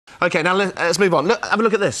OK, now let's move on. Look, have a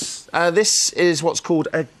look at this. This is what's called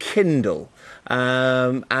a Kindle.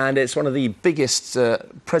 And it's one of the biggest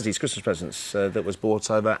Christmas presents that was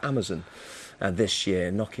bought over Amazon this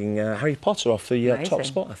year, knocking Harry Potter off the top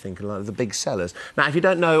spot, I think, like the big sellers. Now, if you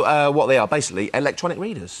don't know what they are, basically electronic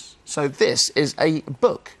readers. So this is a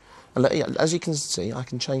book. And as you can see, I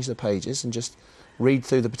can change the pages and just read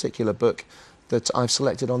through the particular book that I've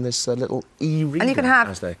selected on this little e-reader, and you can have,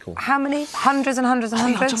 as they're called. How many? Hundreds and hundreds and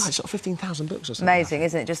hundreds? I don't know, it's sort of 15,000 books or something. Amazing,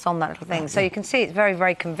 isn't it? Just on that little thing. So you can see it's very,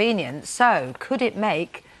 very convenient. So could it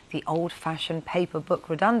make the old-fashioned paper book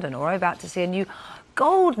redundant, or are we about to see a new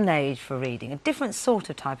golden age for reading, a different sort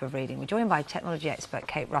of type of reading? We're joined by technology expert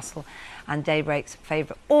Kate Russell and Daybreak's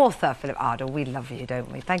favourite author, Philip Ardle. We love you, don't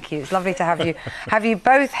we? Thank you. It's lovely to have you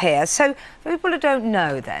both here. So for people who don't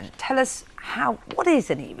know then, tell us what is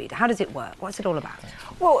an e-reader? How does it work? What's it all about?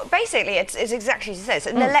 Well, basically, it's exactly as it says.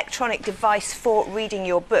 It's an electronic device for reading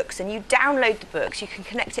your books, and you download the books. You can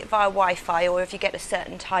connect it via Wi-Fi, or if you get a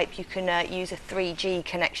certain type, you can use a 3G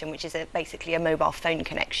connection, which is basically a mobile phone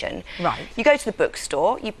connection. Right. You go to the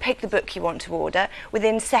bookstore, you pick the book you want to order.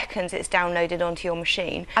 Within seconds, it's downloaded onto your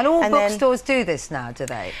machine. And all bookstores do this now, do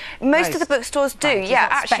they? Most of the bookstores do, right, yeah.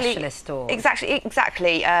 Actually, specialist stores.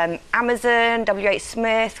 Exactly. Amazon, W.H.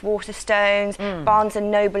 Smith, Waterstones. Barnes and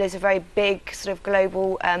Noble is a very big sort of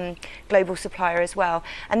global supplier as well,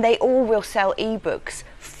 and they all will sell e-books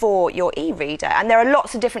for your e-reader. And there are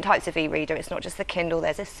lots of different types of e-reader. It's not just the Kindle.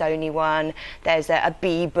 There's a Sony one. There's a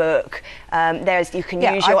B-book. You can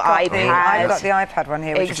use your iPad. I've got the iPad one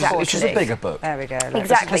here, which is a bigger book. There we go.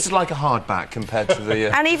 Exactly. This is like a hardback compared to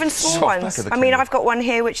the and even small ones. I mean, I've got one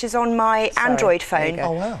here which is on my Android phone.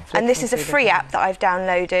 Oh wow! And this is a free app that I've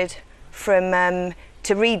downloaded from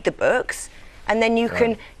to read the books. And then you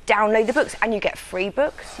can download the books, and you get free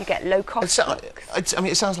books, you get low-cost books. I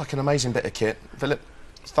mean, it sounds like an amazing bit of kit. Philip,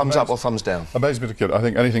 thumbs up or thumbs down? Amazing bit of kit. I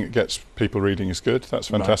think anything that gets people reading is good. That's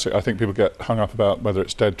fantastic. Right. I think people get hung up about whether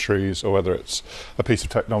it's dead trees or whether it's a piece of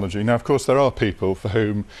technology. Now, of course, there are people for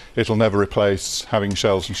whom it'll never replace having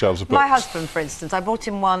shelves and shelves of books. My husband, for instance, I bought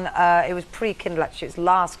him one, it was pre-Kindle actually, it was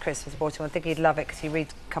last Christmas I bought him one. I think he'd love it because he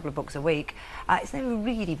reads a couple of books a week. It's never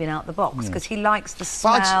really been out the box because he likes the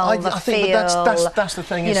smell, the feel. That's the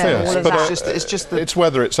thing, isn't it? Yes, but it's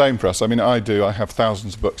whether it's aimed for us. I mean, I have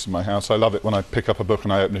thousands of books in my house. I love it when I pick up a book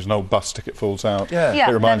and I open it, an old bus ticket falls out. Yeah.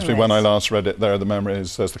 It reminds me when I last read it. There are the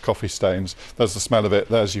memories, there's the coffee stains, there's the smell of it,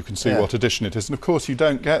 you can see what edition it is. And of course you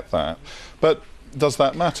don't get that. But does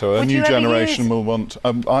that matter? A new generation will want...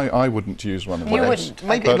 I wouldn't use one of those. You wouldn't?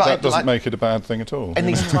 Maybe, but that doesn't make it a bad thing at all. In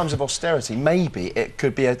these times of austerity, maybe it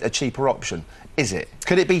could be a cheaper option. Is it?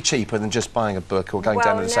 Could it be cheaper than just buying a book or going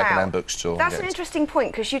down to the second-hand bookstore? That's an interesting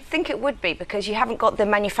point, because you'd think it would be, because you haven't got the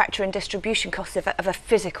manufacture and distribution costs of a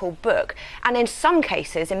physical book. And in some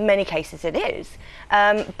cases, in many cases it is.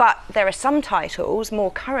 But there are some titles, more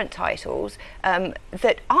current titles,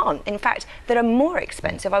 that aren't. In fact, that are more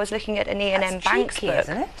expensive. I was looking at an E&M Banks book.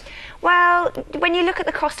 Isn't it? Well, when you look at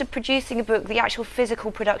the cost of producing a book, the actual physical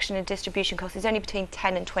production and distribution cost is only between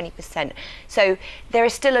 10 and 20%. So there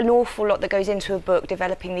is still an awful lot that goes into a book,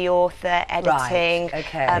 developing the author, editing,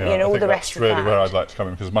 all the rest of that. That's really where I'd like to come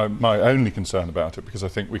in, because my only concern about it, because I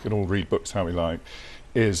think we can all read books how we like,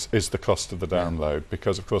 is the cost of the download.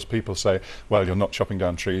 Because of course people say, well, you're not chopping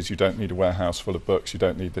down trees, you don't need a warehouse full of books, you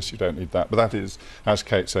don't need this, you don't need that. But that is, as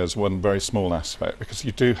Kate says, one very small aspect, because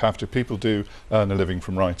you do have to, people do earn a living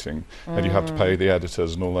from writing, and you have to pay the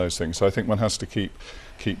editors and all those things. So I think one has to keep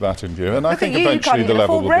that in view, and I think eventually the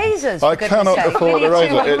level will be... I cannot afford a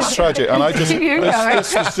razor. It's tragic, and I just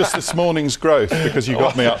this was just this morning's growth because you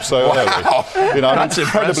got me up so early. You know, I'm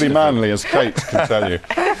incredibly manly, as Kate can tell you.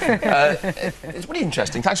 It's really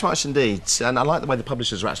interesting. Thanks so much indeed, and I like the way the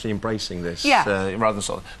publishers are actually embracing this. Rather than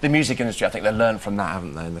sort of the music industry, I think they learned from that,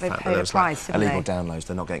 haven't they? And the fact that there's illegal downloads,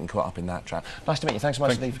 they're not getting caught up in that trap. Nice to meet you. Thanks so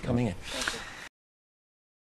much indeed for coming in.